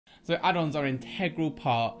So add-ons are an integral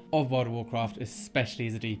part of World of Warcraft, especially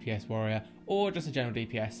as a DPS warrior or just a general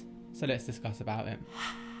DPS. So let's discuss about it.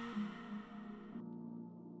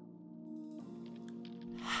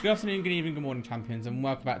 Good afternoon, good evening, good morning champions, and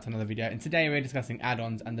welcome back to another video. And today we're discussing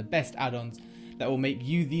add-ons and the best add-ons that will make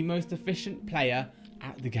you the most efficient player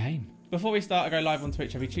at the game. Before we start, I go live on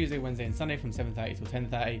Twitch every Tuesday, Wednesday and Sunday from 7:30 till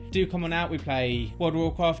 10:30. Do come on out. We play World of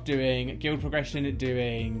Warcraft, doing guild progression,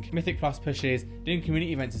 doing Mythic Plus pushes, doing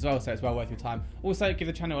community events as well, so it's well worth your time. Also, give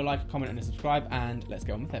the channel a like, a comment and a subscribe, and let's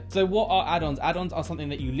get on with it. So what are add-ons? Add-ons are something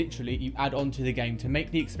that you add on to the game to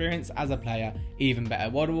make the experience as a player even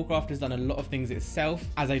better. World of Warcraft has done a lot of things itself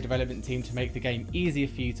as a development team to make the game easier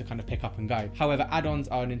for you to kind of pick up and go. However, add-ons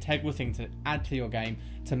are an integral thing to add to your game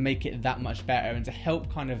to make it that much better and to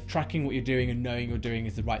help kind of tracking what you're doing and knowing you're doing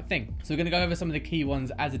is the right thing. So we're going to go over some of the key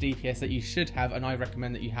ones as a DPS that you should have, and I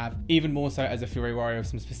recommend that you have, even more so as a Fury Warrior,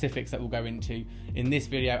 some specifics that we'll go into in this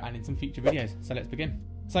video and in some future videos. So let's begin.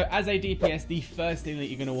 So as a DPS, the first thing that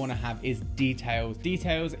you're going to want to have is details.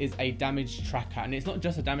 Details is a damage tracker, and it's not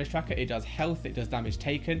just a damage tracker. It does health, it does damage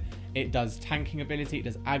taken, it does tanking ability, it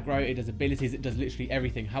does aggro, it does abilities, it does literally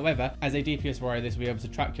everything. However, as a DPS warrior, this will be able to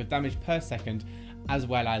track your damage per second, as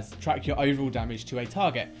well as track your overall damage to a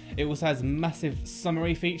target. It also has massive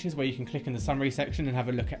summary features where you can click in the summary section and have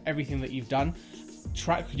a look at everything that you've done,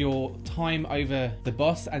 track your time over the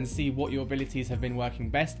boss and see what your abilities have been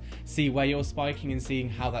working best, see where you're spiking and seeing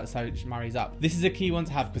how that search marries up. This is a key one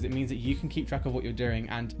to have because it means that you can keep track of what you're doing,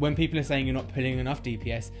 and when people are saying you're not putting enough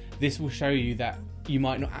DPS, this will show you that you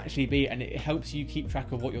might not actually be, and it helps you keep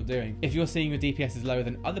track of what you're doing. If you're seeing your DPS is lower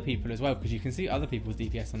than other people as well, because you can see other people's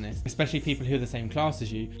DPS on this, especially people who are the same class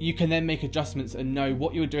as you, you can then make adjustments and know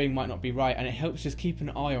what you're doing might not be right, and it helps just keep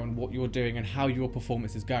an eye on what you're doing and how your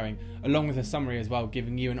performance is going, along with a summary as well,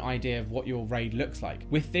 giving you an idea of what your raid looks like.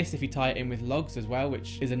 With this, if you tie it in with logs as well,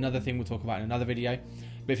 which is another thing we'll talk about in another video,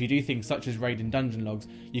 but if you do things such as raid and dungeon logs,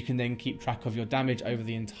 you can then keep track of your damage over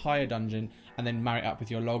the entire dungeon and then marry it up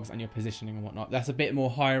with your logs and your positioning and whatnot. That's a bit more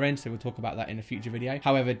higher end, so we'll talk about that in a future video.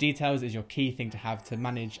 However, details is your key thing to have to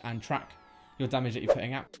manage and track your damage that you're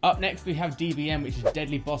putting out. Up next, we have DBM, which is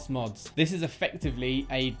Deadly Boss Mods. This is effectively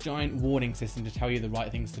a giant warning system to tell you the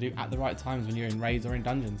right things to do at the right times when you're in raids or in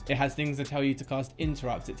dungeons. It has things that tell you to cast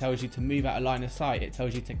interrupts. It tells you to move out of line of sight. It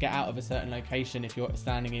tells you to get out of a certain location if you're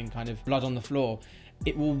standing in kind of blood on the floor.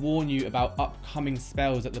 It will warn you about upcoming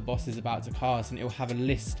spells that the boss is about to cast, and it will have a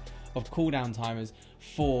list of cooldown timers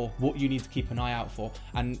for what you need to keep an eye out for.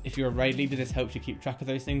 And if you're a raid leader, this helps you keep track of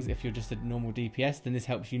those things. If you're just a normal DPS, then this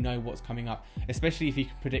helps you know what's coming up, especially if you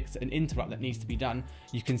can predict an interrupt that needs to be done.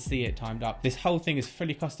 You can see it timed up. This whole thing is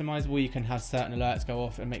fully customizable. You can have certain alerts go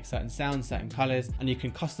off and make certain sounds, certain colors, and you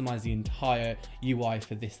can customize the entire UI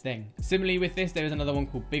for this thing. Similarly with this, there is another one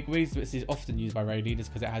called Big Wigs, which is often used by raid leaders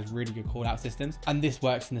because it has really good cooldown systems, and this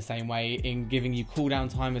works in the same way in giving you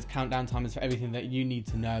cooldown timers, countdown timers for everything that you need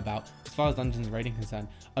to know about as far as dungeons and raiding concerned.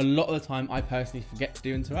 A lot of the time I personally forget to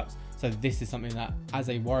do interrupts, so this is something that as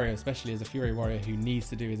a warrior, especially as a Fury Warrior who needs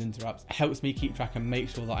to do his interrupts, helps me keep track and make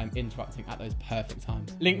sure that I'm interrupting at those perfect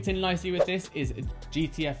times. Linked in nicely with this is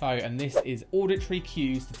GTFO, and this is auditory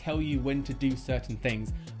cues to tell you when to do certain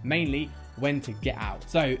things, mainly when to get out.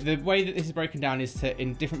 So the way that this is broken down is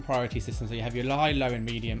in different priority systems. So you have your high, low and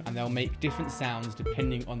medium, and they'll make different sounds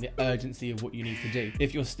depending on the urgency of what you need to do.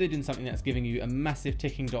 If you're stood in something that's giving you a massive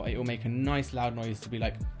ticking dot, it will make a nice loud noise to be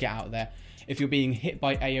like, get out there. If you're being hit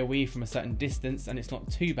by AoE from a certain distance and it's not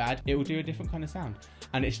too bad, it will do a different kind of sound.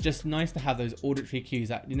 And it's just nice to have those auditory cues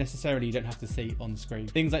that necessarily you don't have to see on screen.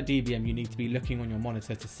 Things like DBM, you need to be looking on your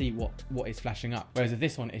monitor to see what is flashing up. Whereas with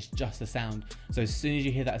this one, it's just a sound. So as soon as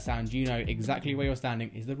you hear that sound, you know exactly where you're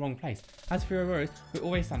standing is the wrong place. As for your warriors, we're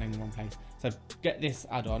always standing in the wrong place. So get this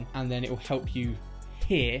add-on and then it will help you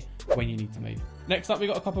hear when you need to move. Next up, we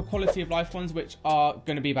got a couple of quality of life ones, which are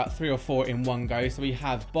going to be about 3 or 4 in one go. So we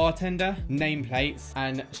have bartender, nameplates,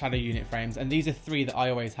 and shadow unit frames. And these are 3 that I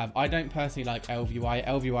always have. I don't personally like LVUI.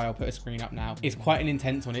 LVUI, I'll put a screen up now. It's quite an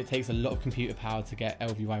intense one. It takes a lot of computer power to get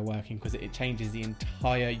LVUI working because it changes the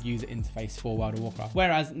entire user interface for World of Warcraft.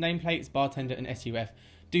 Whereas nameplates, bartender, and SUF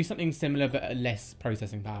do something similar but at less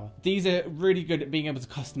processing power. These are really good at being able to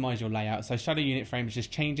customize your layout. So shadow unit frames just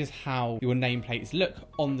changes how your nameplates look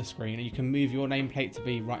on the screen, and you can move your nameplate to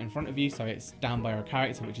be right in front of you, so it's down by your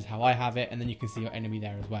character, which is how I have it, and then you can see your enemy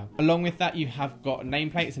there as well. Along with that, you have got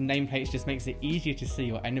nameplates, and nameplates just makes it easier to see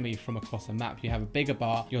your enemy from across a map. You have a bigger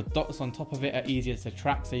bar, your dots on top of it are easier to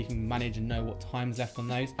track, so you can manage and know what time's left on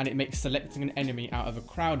those, and it makes selecting an enemy out of a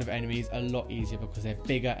crowd of enemies a lot easier because they're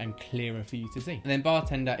bigger and clearer for you to see. And then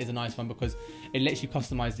bartender Defender is a nice one because it lets you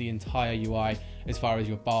customize the entire UI as far as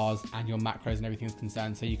your bars and your macros and everything is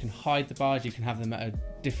concerned. So you can hide the bars, you can have them at a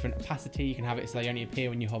different opacity, you can have it so they only appear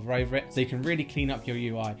when you hover over it. So you can really clean up your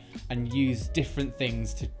UI and use different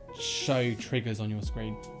things to show triggers on your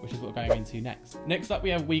screen, which is what we're going into next. Next up, we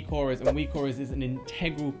have weak auras, and weak auras is an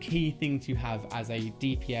integral key thing to have as a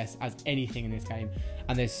DPS, as anything in this game.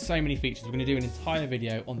 And there's so many features. We're going to do an entire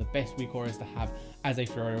video on the best weak auras to have as a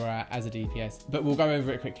Fury Aura, as a DPS, but we'll go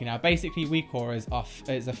over it quickly now. Basically, weak auras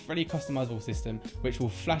is a fully customizable system which will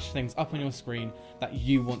flash things up on your screen that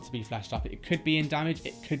you want to be flashed up. It could be in damage,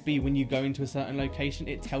 it could be when you go into a certain location,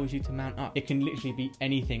 it tells you to mount up. It can literally be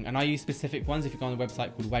anything, and I use specific ones. If you go on the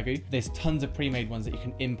website called Wagyu, there's tons of pre-made ones that you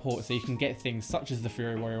can import, so you can get things such as the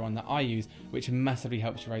Fury Warrior one that I use, which massively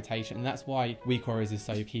helps your rotation. And that's why weak auras is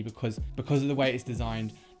so key, because of the way it's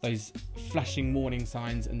designed. Those flashing warning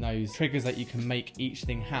signs and those triggers that you can make each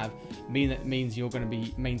thing have means you're going to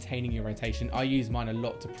be maintaining your rotation. I use mine a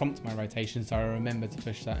lot to prompt my rotation, so I remember to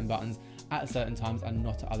push certain buttons at certain times and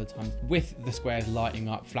not at other times, with the squares lighting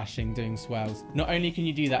up, flashing, doing swirls. Not only can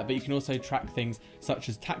you do that, but you can also track things such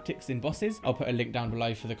as tactics in bosses. I'll put a link down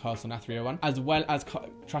below for the Castle Nathria one, as well as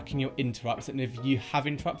tracking your interrupts, and if you have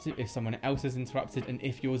interrupted, if someone else has interrupted, and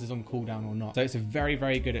if yours is on cooldown or not. So it's very,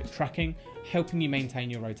 very good at tracking, helping you maintain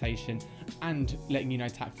your rotation, and letting you know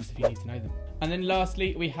tactics if you need to know them. And then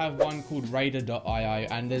lastly, we have one called Raider.io,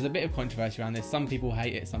 and there's a bit of controversy around this. Some people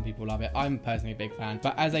hate it, some people love it. I'm personally a big fan,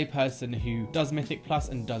 but as a person who does Mythic Plus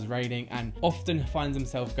and does raiding and often finds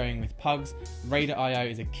himself going with pugs, Raider.io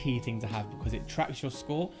is a key thing to have because it tracks your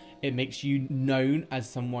score. It makes you known as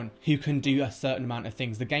someone who can do a certain amount of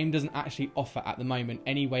things. The game doesn't actually offer at the moment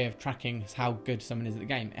any way of tracking how good someone is at the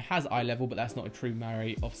game. It has eye level, but that's not a true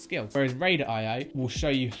measure of skill. Whereas Raider.io will show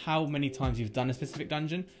you how many times you've done a specific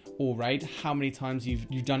dungeon or raid, how many times you've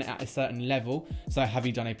done it at a certain level. So have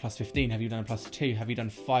you done a +15? Have you done a +2? Have you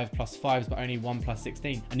done 5 +5s but only 1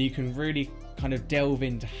 +16? And you can really kind of delve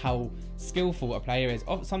into how skillful a player is.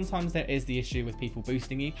 Sometimes there is the issue with people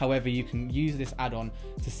boosting you. However, you can use this add-on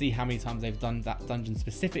to see how many times they've done that dungeon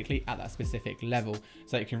specifically at that specific level.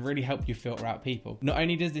 So it can really help you filter out people. Not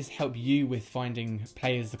only does this help you with finding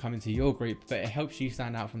players to come into your group, but it helps you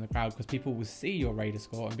stand out from the crowd because people will see your raider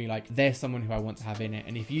score and be like, there's someone who I want to have in it.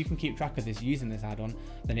 And if you can keep track of this using this add-on,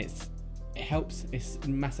 then it helps. It's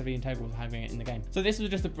massively integral to having it in the game. So this was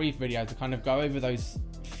just a brief video to kind of go over those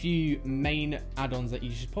few main add-ons that you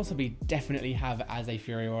should possibly definitely have as a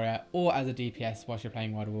Fury Warrior or as a DPS whilst you're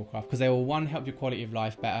playing World of Warcraft, because they will, one, help your quality of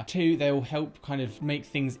life better, two, they will help kind of make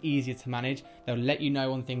things easier to manage. They'll let you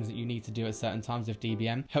know on things that you need to do at certain times of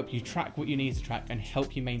DBM, help you track what you need to track, and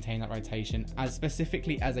help you maintain that rotation, as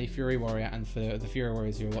specifically as a Fury Warrior. And for the Fury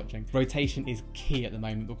Warriors who are watching, rotation is key at the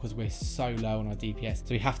moment because we're so low on our DPS,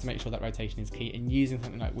 so we have to make sure that rotation is key. And using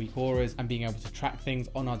something like weak auras and being able to track things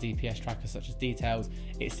on our DPS trackers such as details,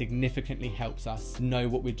 it significantly helps us know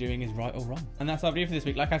what we're doing is right or wrong. And that's our video for this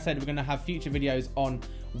week. Like I said, we're going to have future videos on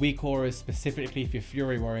weak auras specifically for your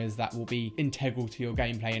Fury Warriors that will be integral to your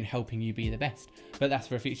gameplay and helping you be the best. But that's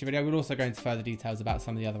for a future video. We'll also go into further details about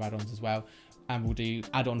some of the other add-ons as well, and we'll do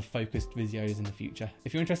add-on focused videos in the future.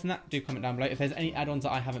 If you're interested in that, do comment down below. If there's any add-ons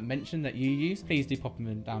that I haven't mentioned that you use, please do pop them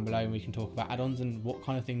in down below and we can talk about add-ons and what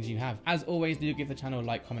kind of things you have. As always, do give the channel a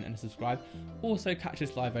like, comment and a subscribe. Also catch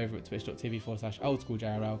us live over at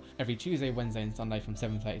twitch.tv/oldschoolJRL every Tuesday, Wednesday and Sunday from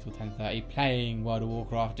 7:30 till 10:30, playing World of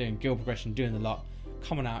Warcraft, doing guild progression, doing the lot.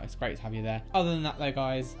 Come on out, it's great to have you there. Other than that though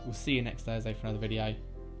guys, we'll see you next Thursday for another video.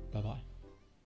 Bye bye.